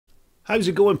How's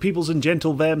it going, peoples and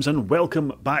gentle thems, and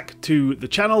welcome back to the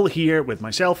channel here with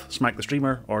myself, Smack the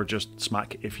Streamer, or just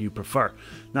Smack if you prefer.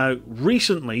 Now,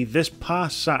 recently, this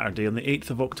past Saturday on the 8th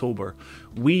of October,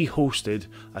 we hosted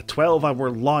a 12-hour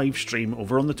live stream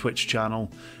over on the Twitch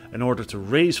channel in order to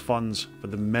raise funds for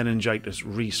the Meningitis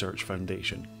Research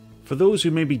Foundation. For those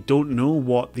who maybe don't know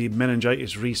what the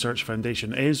Meningitis Research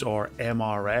Foundation is, or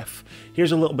MRF,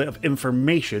 here's a little bit of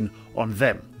information on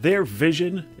them. Their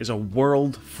vision is a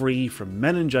world free from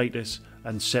meningitis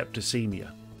and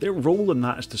septicemia. Their role in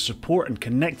that is to support and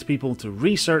connect people to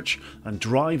research and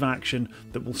drive action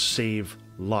that will save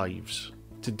lives.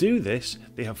 To do this,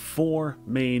 they have four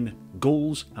main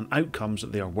goals and outcomes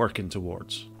that they are working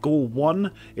towards. Goal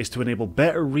 1 is to enable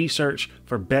better research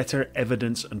for better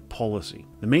evidence and policy.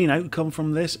 The main outcome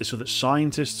from this is so that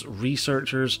scientists,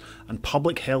 researchers, and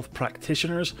public health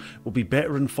practitioners will be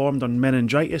better informed on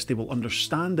meningitis, they will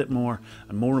understand it more,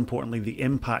 and more importantly, the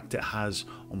impact it has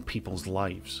on people's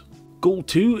lives. Goal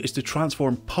 2 is to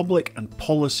transform public and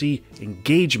policy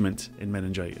engagement in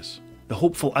meningitis. The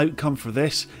hopeful outcome for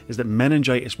this is that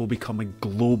meningitis will become a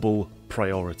global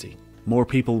priority. More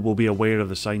people will be aware of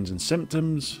the signs and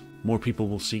symptoms, more people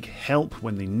will seek help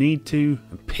when they need to,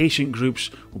 and patient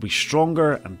groups will be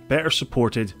stronger and better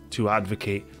supported to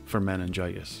advocate for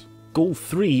meningitis. Goal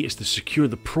 3 is to secure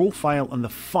the profile and the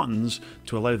funds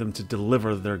to allow them to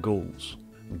deliver their goals.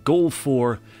 Goal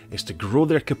 4 is to grow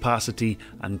their capacity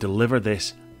and deliver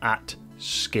this at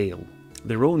scale.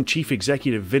 Their own chief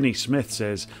executive Vinnie Smith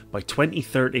says by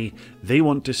 2030 they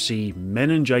want to see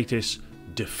meningitis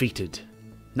defeated.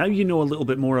 Now you know a little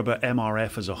bit more about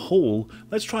MRF as a whole,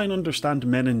 let's try and understand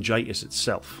meningitis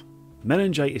itself.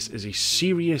 Meningitis is a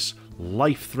serious,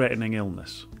 life-threatening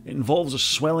illness. It involves a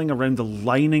swelling around the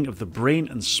lining of the brain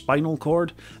and spinal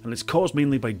cord, and it's caused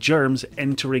mainly by germs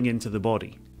entering into the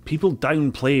body. People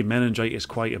downplay meningitis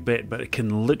quite a bit, but it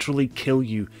can literally kill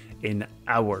you in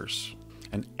hours.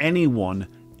 And anyone,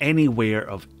 anywhere,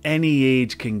 of any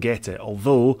age can get it,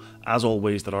 although, as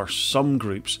always, there are some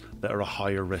groups that are a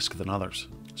higher risk than others.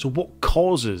 So what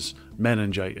causes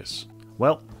meningitis?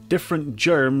 Well, different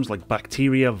germs like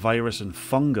bacteria, virus and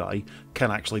fungi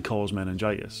can actually cause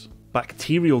meningitis.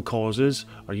 Bacterial causes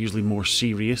are usually more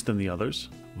serious than the others.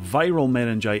 Viral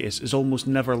meningitis is almost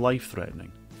never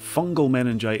life-threatening. Fungal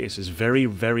meningitis is very,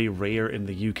 very rare in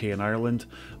the UK and Ireland,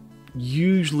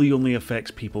 usually only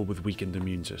affects people with weakened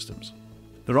immune systems.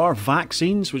 There are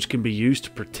vaccines which can be used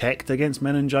to protect against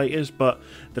meningitis, but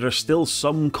there are still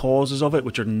some causes of it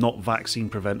which are not vaccine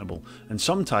preventable, and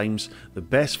sometimes the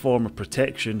best form of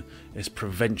protection is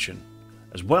prevention,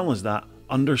 as well as that,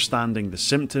 understanding the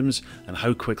symptoms and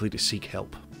how quickly to seek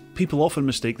help. People often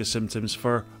mistake the symptoms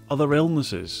for other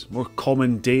illnesses, more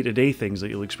common day-to-day things that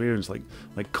you'll experience like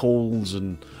colds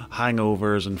and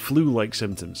hangovers and flu-like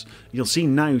symptoms. You'll see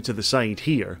now to the side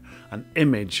here an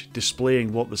image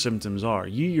displaying what the symptoms are.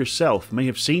 You yourself may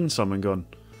have seen some and gone,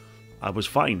 I was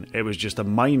fine, it was just a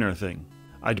minor thing.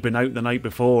 I'd been out the night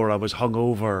before, I was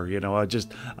hungover, you know,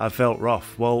 I felt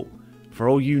rough. Well, for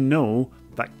all you know,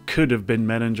 that could have been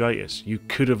meningitis. You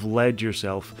could have led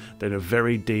yourself down a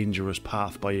very dangerous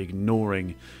path by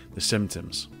ignoring the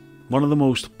symptoms. One of the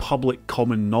most public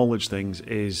common knowledge things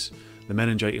is the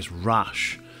meningitis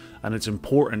rash, and it's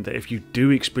important that if you do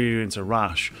experience a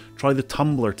rash, try the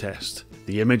tumbler test.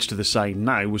 The image to the side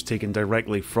now was taken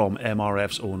directly from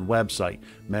MRF's own website,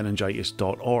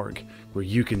 meningitis.org, where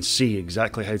you can see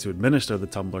exactly how to administer the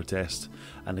tumbler test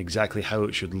and exactly how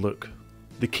it should look.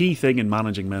 The key thing in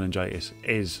managing meningitis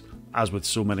is, as with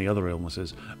so many other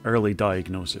illnesses, early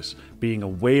diagnosis, being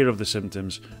aware of the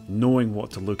symptoms, knowing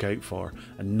what to look out for,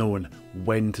 and knowing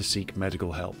when to seek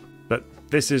medical help. But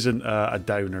this isn't a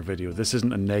downer video, this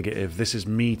isn't a negative, this is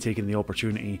me taking the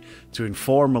opportunity to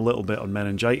inform a little bit on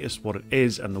meningitis, what it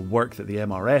is and the work that the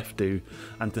MRF do,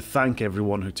 and to thank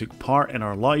everyone who took part in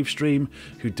our live stream,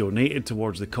 who donated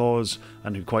towards the cause,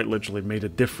 and who quite literally made a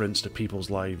difference to people's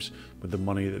lives with the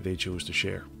money that they chose to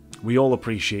share. We all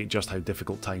appreciate just how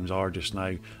difficult times are just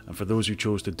now, and for those who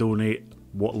chose to donate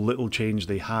what little change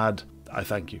they had, I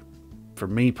thank you.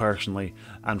 From me personally,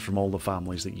 and from all the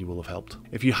families that you will have helped.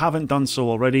 If you haven't done so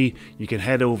already, you can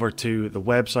head over to the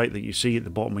website that you see at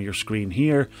the bottom of your screen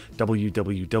here,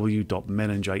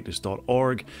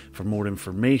 www.meningitis.org, for more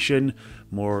information,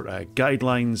 more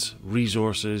guidelines,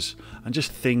 resources, and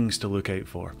just things to look out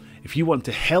for. If you want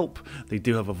to help, they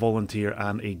do have a volunteer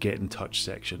and a get in touch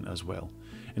section as well.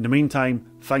 In the meantime,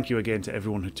 thank you again to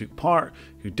everyone who took part,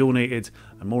 who donated,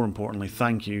 and more importantly,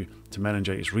 thank you to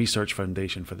Meningitis Research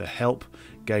Foundation for the help,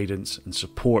 guidance, and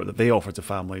support that they offer to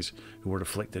families who were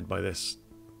afflicted by this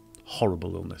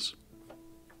horrible illness.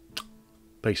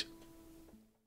 Peace.